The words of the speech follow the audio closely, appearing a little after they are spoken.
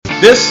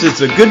This is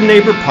the Good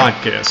Neighbor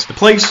Podcast, the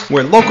place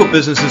where local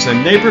businesses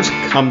and neighbors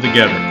come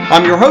together.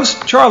 I'm your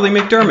host, Charlie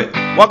McDermott.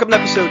 Welcome to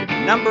episode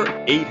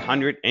number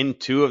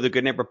 802 of the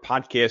Good Neighbor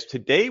Podcast.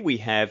 Today we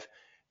have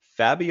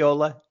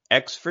Fabiola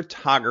X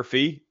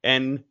Photography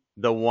and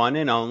the one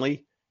and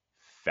only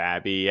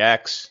Fabi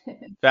X.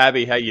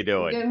 Fabi, how you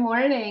doing? Good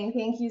morning.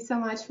 Thank you so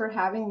much for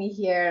having me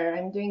here.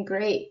 I'm doing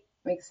great.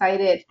 I'm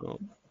excited.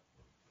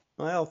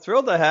 Well,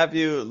 thrilled to have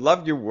you.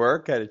 Loved your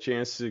work. Had a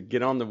chance to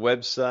get on the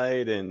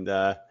website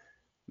and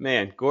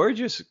man,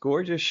 gorgeous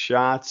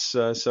shots.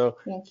 So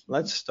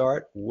let's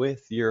start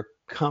with your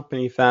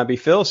company, Fabi.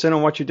 Fill us in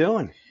on what you're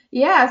doing.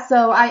 Yeah,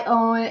 so I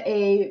own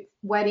a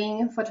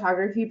wedding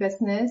photography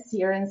business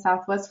here in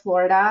Southwest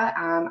Florida.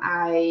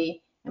 I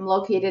am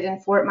located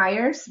in Fort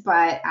Myers,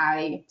 but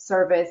I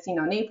service,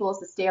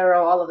 Naples,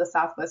 Estero, all of the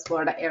Southwest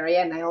Florida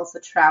area, and I also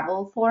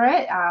travel for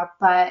it.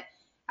 But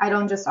I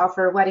don't just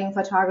offer wedding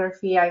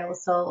photography. I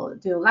also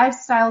do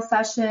lifestyle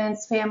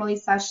sessions, family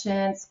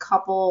sessions,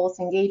 couples,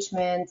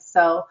 engagements.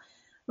 So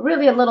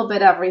really a little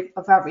bit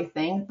of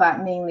everything,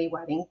 but mainly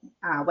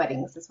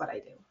weddings is what I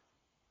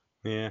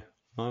do. Yeah,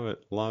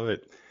 love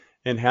it.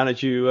 And how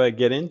did you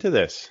get into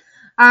this?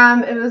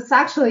 It was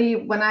actually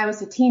when I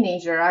was a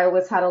teenager. I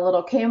always had a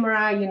little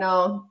camera,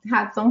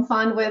 had some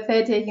fun with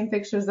it, taking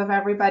pictures of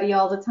everybody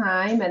all the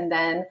time. And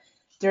then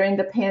during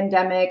the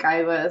pandemic,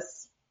 I was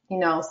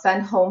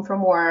sent home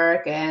from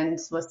work and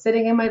was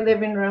sitting in my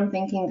living room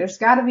thinking there's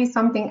got to be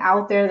something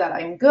out there that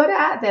I'm good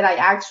at, that I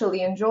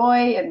actually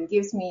enjoy and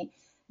gives me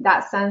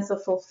that sense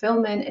of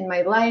fulfillment in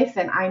my life.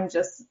 And I'm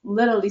just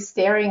literally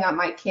staring at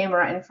my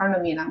camera in front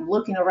of me and I'm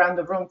looking around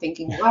the room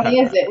thinking, what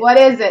is it? What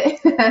is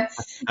it?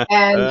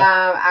 And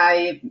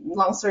I,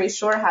 long story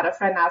short, had a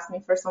friend ask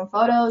me for some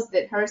photos,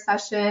 did her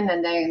session,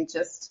 and then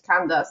just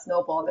kind of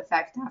snowballed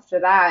effect after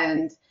that.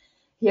 And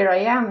here I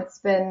am. It's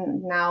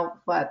been now,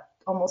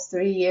 almost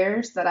 3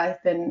 years that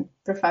I've been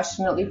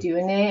professionally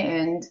doing it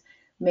and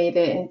made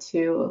it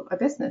into a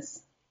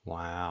business.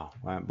 Wow.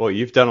 Boy,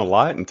 you've done a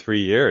lot in 3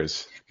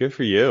 years. Good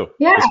for you.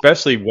 Yeah.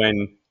 Especially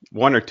when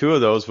one or two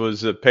of those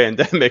was a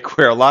pandemic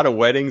where a lot of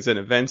weddings and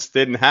events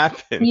didn't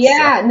happen.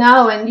 Yeah,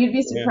 no, and you'd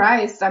be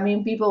surprised. Yeah. I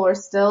mean, people were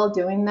still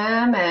doing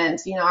them and,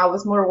 I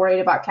was more worried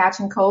about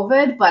catching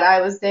COVID, but I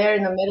was there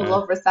in the middle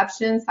of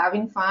receptions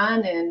having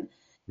fun and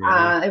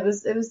it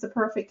was the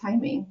perfect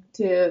timing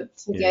to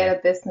get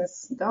a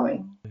business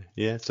going.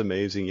 Yeah, it's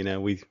amazing.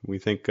 We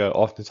think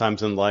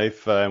oftentimes in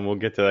life, and we'll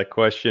get to that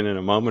question in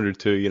a moment or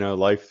two.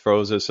 Life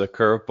throws us a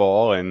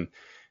curveball,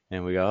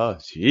 and we go, oh,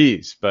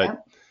 geez.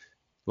 But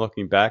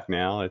looking back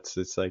now, it's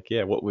like,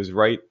 what was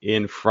right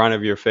in front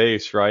of your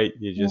face, right?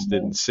 You just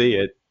didn't see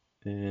it,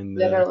 and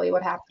literally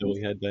what happened. So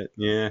we had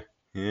that.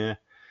 Yeah.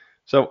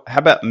 So, how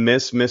about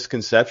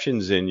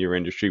misconceptions in your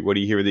industry? What do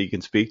you hear that you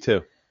can speak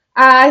to?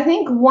 I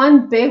think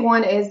one big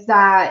one is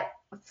that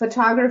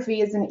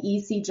photography is an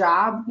easy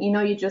job.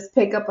 You just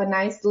pick up a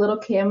nice little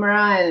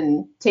camera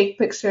and take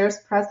pictures,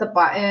 press a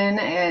button,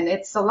 and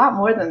it's a lot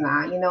more than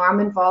that. I'm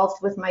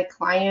involved with my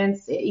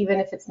clients, even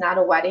if it's not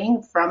a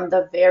wedding, from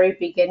the very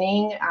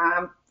beginning.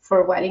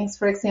 For weddings,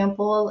 for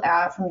example,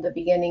 from the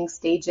beginning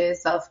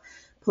stages of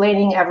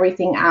planning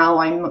everything out,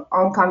 I'm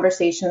on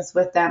conversations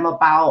with them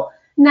about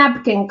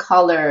napkin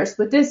colors,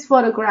 would this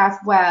photograph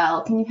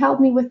well? Can you help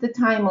me with the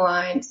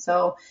timeline?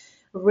 So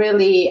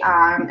really,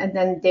 and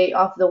then day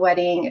of the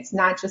wedding, it's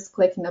not just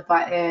clicking a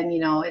button,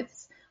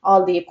 it's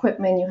all the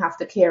equipment you have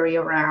to carry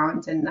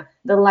around and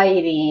the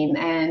lighting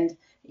and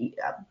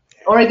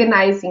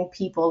organizing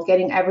people,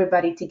 getting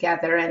everybody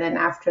together. And then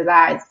after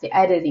that, it's the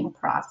editing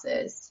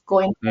process,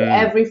 going through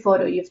every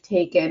photo you've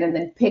taken and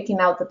then picking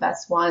out the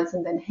best ones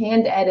and then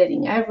hand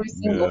editing every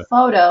single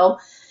photo.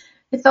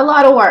 It's a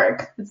lot of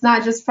work. It's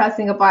not just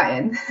pressing a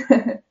button.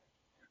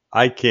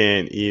 I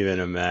can't even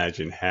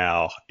imagine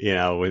how,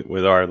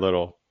 with our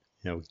little,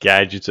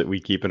 gadgets that we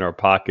keep in our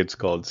pockets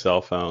called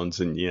cell phones.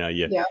 And,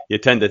 you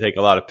tend to take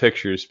a lot of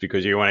pictures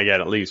because you want to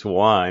get at least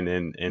one.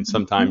 And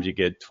sometimes you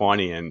get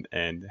 20.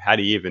 And how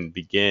do you even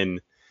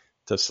begin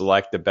to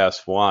select the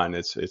best one?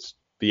 It's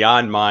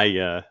beyond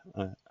my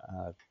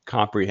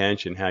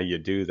comprehension how you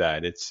do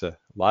that. It's a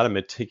lot of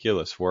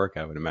meticulous work,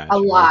 I would imagine. A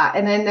lot.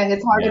 And then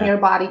it's hard on your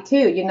body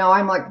too.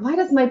 I'm like, why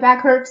does my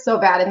back hurt so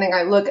bad? And then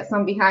I look at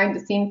some behind the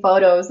scene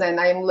photos and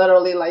I'm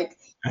literally like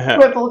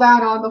crippled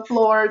down on the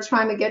floor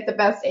trying to get the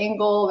best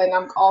angle and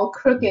I'm all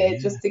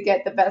crooked just to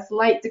get the best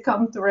light to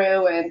come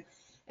through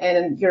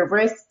and your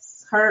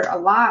wrists hurt a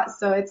lot.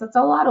 So it's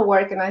a lot of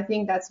work. And I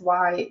think that's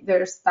why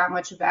there's that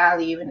much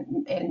value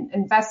in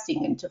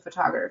investing into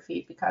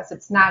photography, because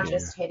it's not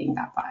just hitting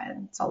that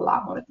button. It's a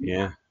lot more than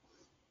that.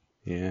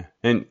 Yeah.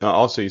 And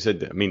also you said,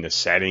 the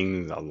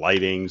setting, the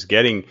lightings,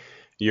 getting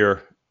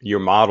your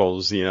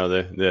models,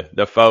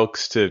 the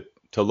folks to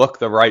look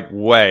the right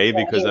way,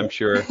 because I'm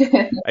sure,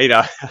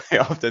 I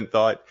often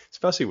thought,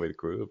 especially with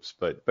groups,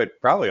 but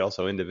probably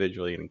also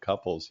individually and in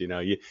couples, you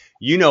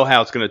know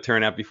how it's going to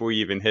turn out before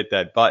you even hit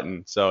that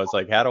button. So it's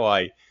like, how do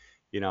I,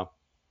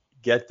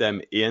 get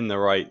them in the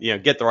right,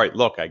 get the right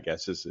look, I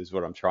guess is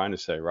what I'm trying to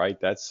say, right?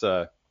 That's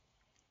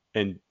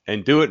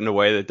and do it in a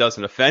way that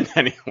doesn't offend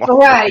anyone,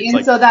 right? Right, It's and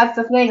like, so that's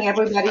the thing.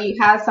 Everybody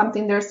has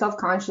something they're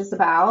self-conscious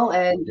about,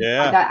 and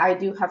yeah, that I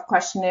do have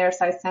questionnaires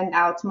I send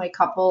out to my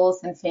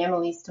couples and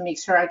families to make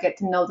sure I get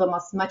to know them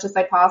as much as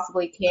I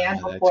possibly can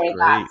that's before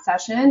that great.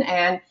 session.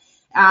 And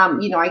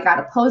I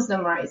gotta pose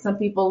them right. Some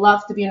people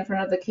love to be in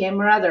front of the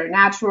camera; they're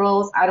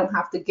naturals. I don't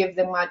have to give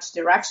them much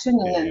direction.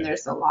 And then Yeah,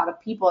 there's a lot of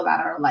people that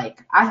are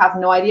like, I have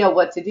no idea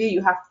what to do.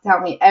 You have to tell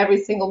me every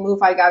single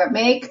move I gotta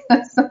make.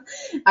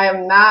 I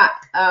am not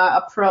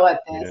a pro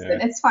at this, yeah,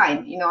 and it's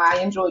fine. I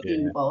enjoy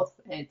doing yeah, both.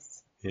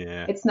 It's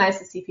yeah. it's nice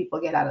to see people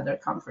get out of their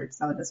comfort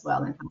zone as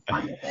well and have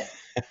fun with it.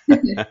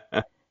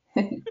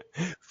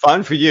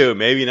 Fun for you,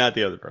 maybe not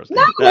the other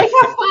No, person. they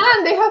have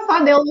fun. They have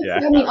fun. They always Yeah,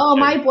 tell me, I'm "Oh,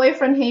 my kidding.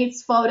 boyfriend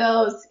hates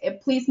photos.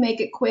 Please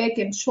make it quick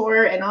and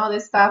short and all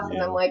this stuff."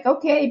 And I'm Yeah, like,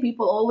 "Okay."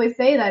 People always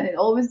say that. It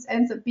always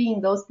ends up being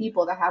those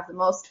people that have the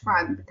most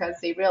fun because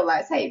they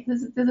realize, "Hey,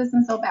 this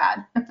isn't so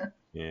bad."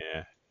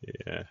 yeah,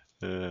 yeah.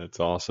 That's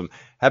awesome.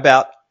 How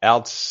about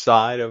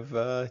outside of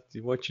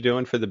what you're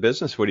doing for the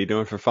business? What are you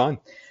doing for fun?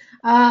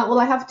 Well,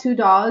 I have two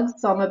dogs,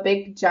 so I'm a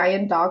big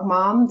giant dog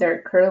mom.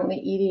 They're currently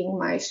eating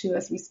my shoe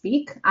as we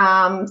speak.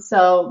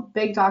 So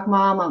big dog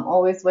mom, I'm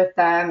always with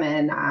them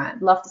and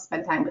love to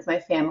spend time with my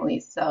family.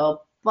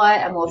 So,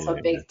 but I'm also a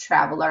Yeah. big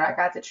traveler. I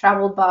got the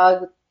travel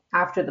bug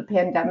after the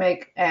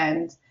pandemic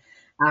and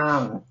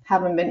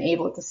haven't been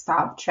able to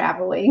stop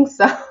traveling.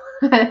 So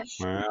I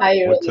Wow.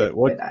 really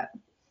enjoy that.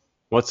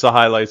 What's the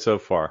highlight so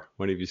far?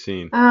 What have you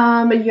seen?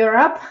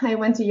 Europe. I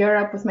went to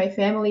Europe with my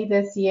family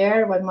this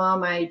year, my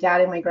mom, my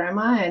dad, and my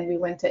grandma, and we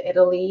went to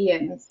Italy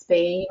and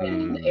Spain,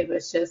 and Hmm. it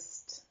was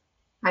just,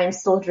 I'm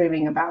still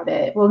dreaming about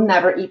it. We'll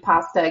never eat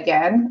pasta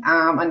again,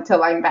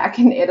 until I'm back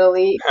in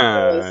Italy.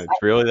 It was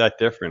It's really that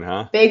different,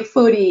 huh? a big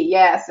foodie,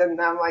 yes, and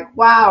I'm like,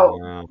 wow,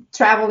 Wow.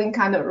 traveling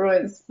kind of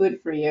ruins food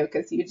for you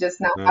because you just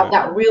now have Uh,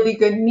 that really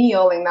good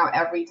meal, and now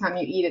every time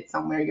you eat it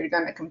somewhere, you're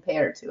gonna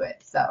compare to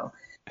it. So.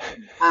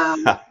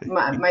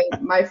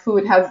 My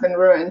food has been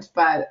ruined,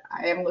 but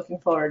I am looking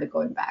forward to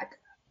going back.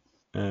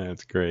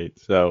 That's great.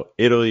 So,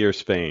 Italy or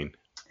Spain?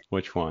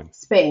 Which one?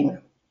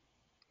 Spain.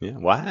 Yeah.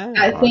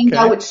 I Wow. think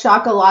that Okay. would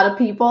shock a lot of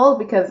people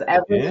because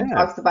everyone Yeah.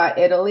 talks about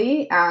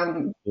Italy.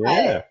 But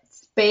Yeah.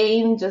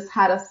 Spain just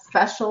had a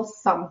special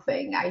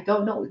something. I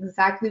don't know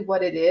exactly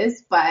what it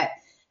is, but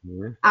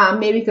Yeah.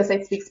 maybe because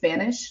I speak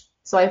Spanish.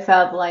 So I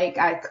felt like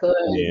I could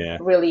Yeah.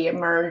 really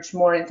emerge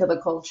more into the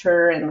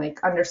culture and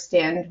like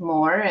understand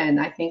more. And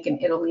I think in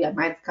Italy, I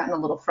might have gotten a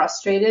little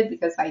frustrated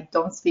because I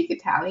don't speak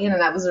Italian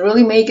and I was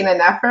really making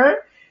an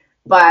effort.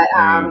 But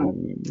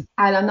Mm,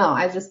 I don't know.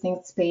 I just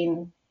think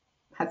Spain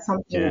had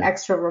something yeah.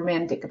 extra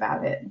romantic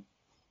about it.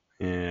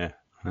 Yeah.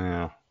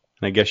 Wow.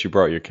 I guess you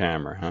brought your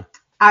camera, huh?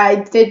 I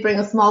did bring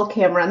a small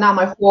camera, not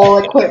my whole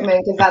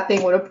equipment, because that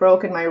thing would have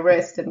broken my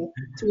wrist in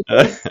 2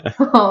 days.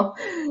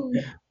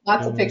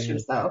 Lots of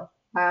pictures, though.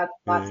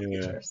 Lots of Yeah.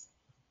 pictures.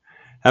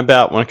 How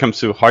about when it comes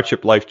to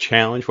hardship life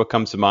challenge? What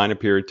comes to mind a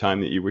period of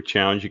time that you were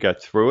challenged, you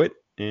got through it,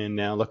 and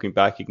now looking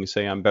back, you can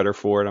say, I'm better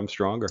for it, I'm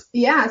stronger.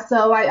 Yeah,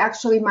 so I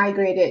actually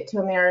migrated to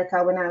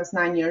America when I was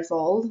 9 years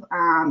old.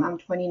 I'm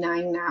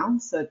 29 now,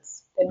 so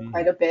it's been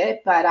quite Mm. a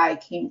bit, but I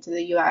came to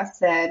the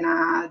US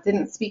and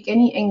didn't speak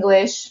any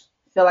English.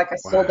 Feel like I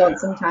still Wow. don't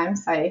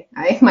sometimes.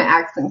 My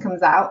accent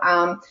comes out.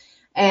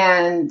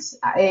 And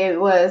it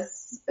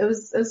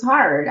was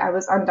hard. I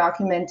was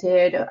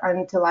undocumented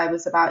until I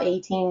was about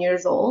 18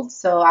 years old,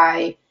 so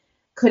I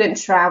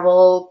couldn't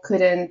travel,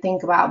 couldn't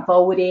think about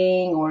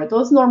voting or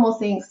those normal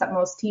things that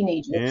most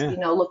teenagers, Yeah.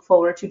 look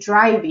forward to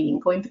driving,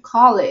 going to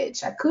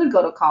college. I could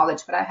go to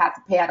college, but I had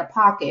to pay out of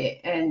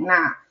pocket and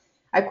not.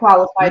 I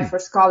qualified Mm. for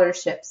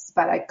scholarships,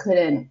 but I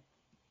couldn't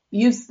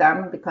use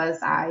them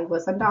because I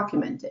was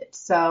undocumented.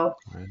 So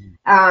Wow.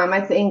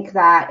 I think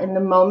that in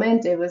the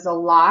moment it was a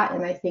lot,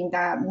 and I think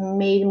that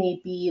made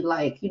me be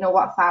like, you know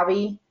what,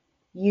 Fabi,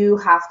 you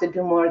have to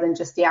do more than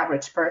just the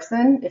average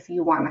person if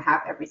you want to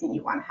have everything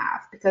you want to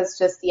have, because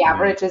just the Yeah.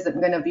 average isn't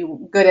going to be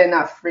good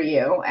enough for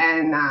you.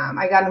 And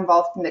I got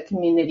involved in the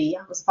community.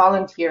 I was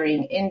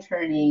volunteering,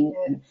 interning,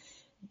 and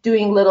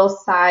doing little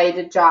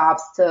side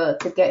jobs to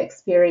get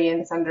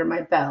experience under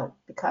my belt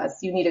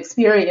because you need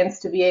experience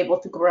to be able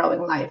to grow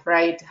in life,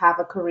 right? To have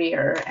a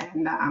career.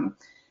 And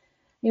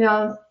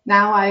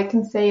now I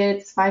can say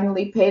it's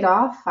finally paid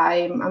off.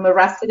 I'm a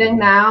resident Yeah.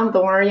 now.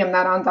 Don't worry, I'm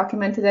not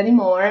undocumented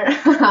anymore.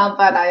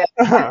 But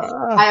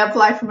I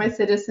applied for my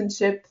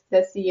citizenship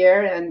this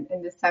year and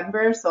in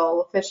December, so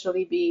I'll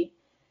officially be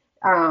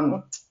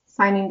um,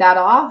 signing that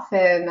off,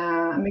 and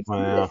I'm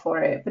excited Wow.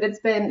 for it. But it's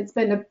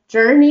been a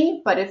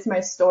journey, but it's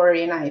my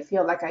story, and I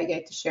feel like I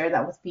get to share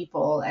that with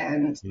people,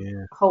 and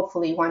Yeah.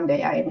 hopefully one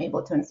day I am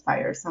able to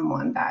inspire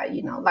someone that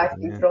life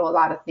can Yeah. throw a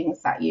lot of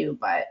things at you,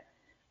 but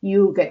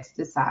you get to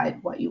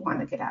decide what you want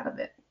to get out of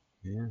it.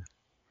 Yeah.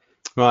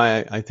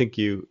 Well, I think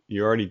you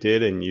already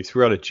did, and you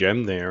threw out a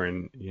gem there.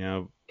 And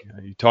you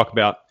talk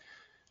about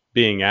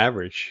being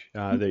average,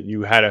 that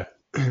you had to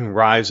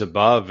rise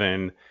above,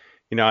 and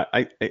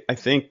I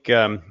think,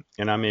 and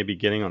I may be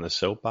getting on the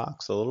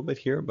soapbox a little bit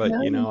here, but,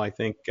 No. I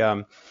think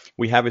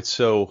we have it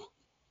so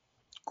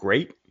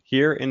great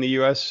here in the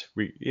U.S.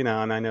 And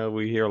I know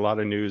we hear a lot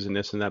of news and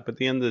this and that, but at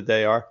the end of the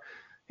day,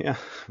 we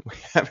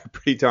have it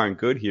pretty darn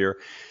good here.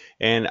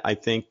 And I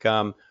think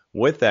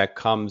with that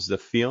comes the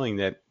feeling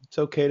that it's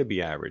okay to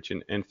be average.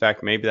 And in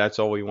fact, maybe that's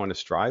all we want to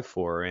strive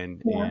for.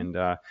 And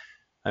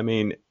I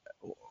mean,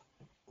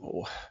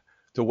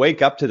 to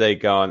wake up today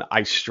going,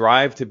 I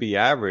strive to be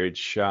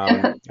average.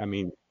 I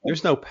mean,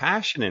 there's no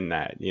passion in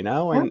that,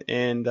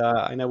 and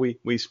I know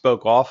we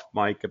spoke off,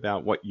 Mike,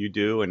 about what you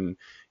do and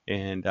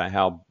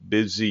how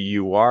busy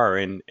you are.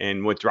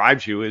 And what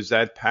drives you is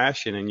that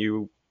passion, and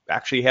you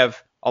actually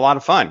have a lot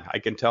of fun. I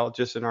can tell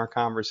just in our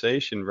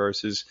conversation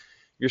versus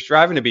you're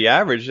striving to be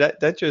average.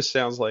 That just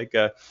sounds like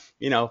a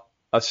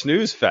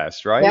snooze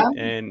fest, right? Yeah.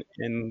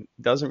 And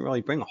doesn't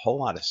really bring a whole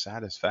lot of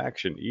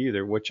satisfaction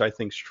either, which I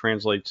think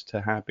translates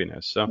to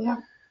happiness. So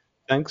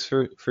thanks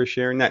for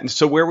sharing that. And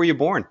so where were you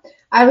born?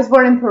 I was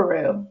born in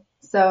Peru.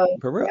 So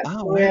Peru. Yeah,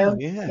 oh, Peru. Wow.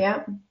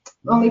 Yeah.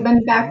 Only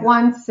been back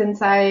once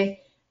since I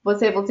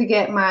was able to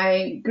get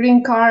my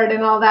green card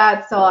and all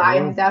that. So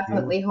I'm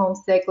definitely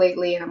homesick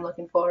lately, and I'm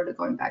looking forward to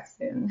going back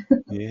soon.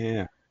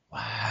 Yeah.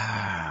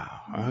 Wow.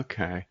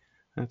 Okay.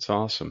 That's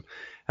awesome.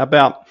 How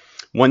about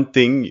one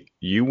thing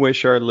you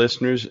wish our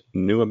listeners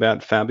knew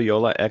about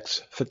Fabiola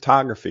X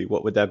Photography?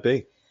 What would that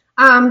be?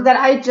 That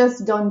I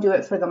just don't do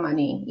it for the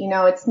money.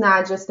 It's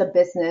not just a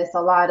business.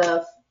 A lot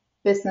of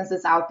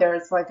businesses out there,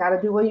 it's like,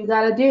 gotta do what you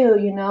gotta do,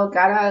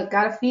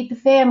 gotta feed the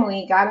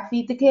family, gotta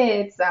feed the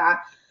kids.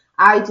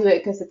 I do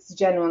it because it's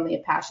genuinely a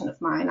passion of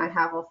mine. I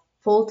have a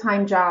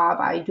full-time job.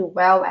 I do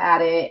well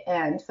at it,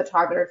 and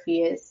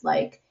photography is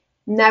like,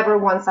 never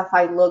once have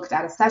I looked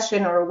at a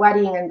session or a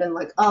wedding and been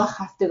like, oh, I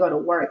have to go to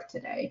work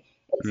today.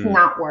 It's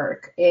not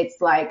work. It's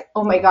like,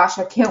 oh my gosh,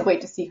 I can't wait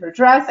to see her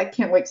dress. I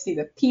can't wait to see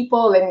the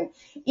people and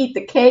eat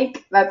the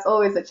cake. That's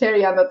always a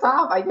cherry on the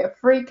top. I get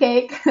free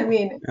cake. I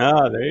mean,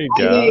 there you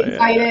go. I get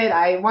excited. Yeah.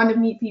 I want to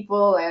meet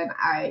people, and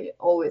I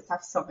always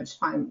have so much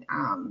fun.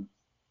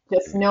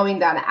 Just knowing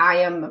that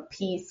I am a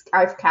piece.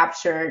 I've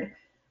captured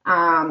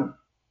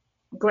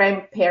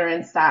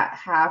grandparents that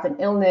have an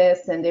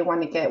illness and they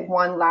want to get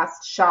one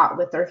last shot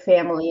with their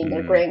family and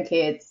their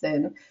grandkids,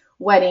 and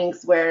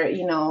weddings where,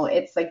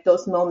 it's like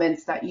those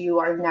moments that you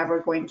are never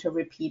going to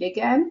repeat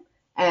again.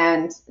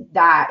 And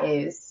that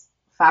is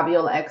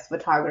Fabiola X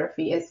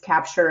Photography, is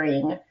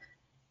capturing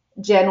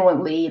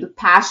genuinely,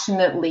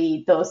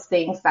 passionately those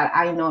things that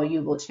I know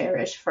you will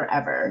cherish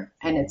forever.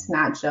 And it's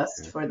not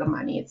just for the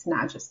money. It's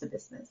not just a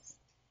business.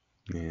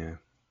 Yeah.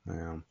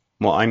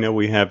 Well, I know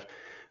we have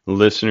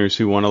listeners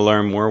who want to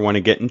learn more, want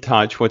to get in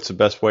touch. What's the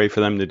best way for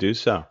them to do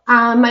so?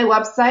 My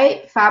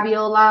website,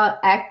 Fabiola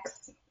X,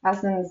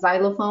 as in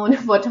xylophone,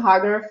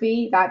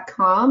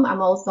 photography.com.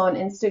 I'm also on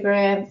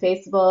Instagram,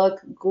 Facebook,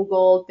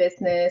 Google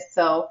Business.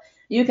 So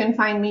you can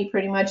find me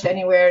pretty much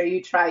anywhere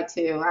you try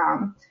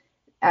to.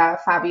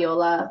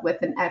 Fabiola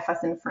with an F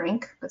as in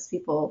Frank, because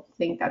people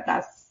think that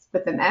that's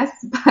with an S,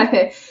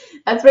 but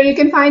that's where you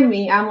can find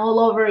me. I'm all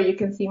over. You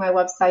can see my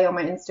website on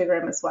my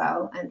Instagram as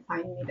well and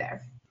find me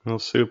there. Well,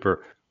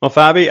 super. Well,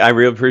 Fabi, I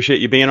really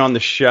appreciate you being on the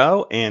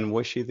show and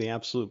wish you the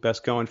absolute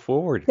best going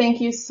forward.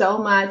 Thank you so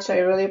much. I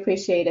really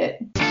appreciate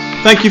it.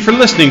 Thank you for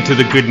listening to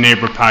the Good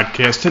Neighbor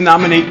Podcast. To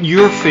nominate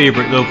your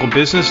favorite local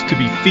business to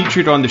be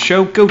featured on the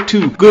show, go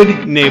to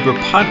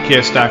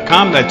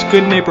goodneighborpodcast.com. That's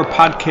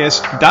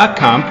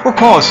goodneighborpodcast.com, or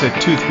call us at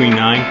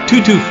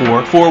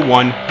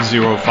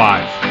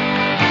 239-224-4105.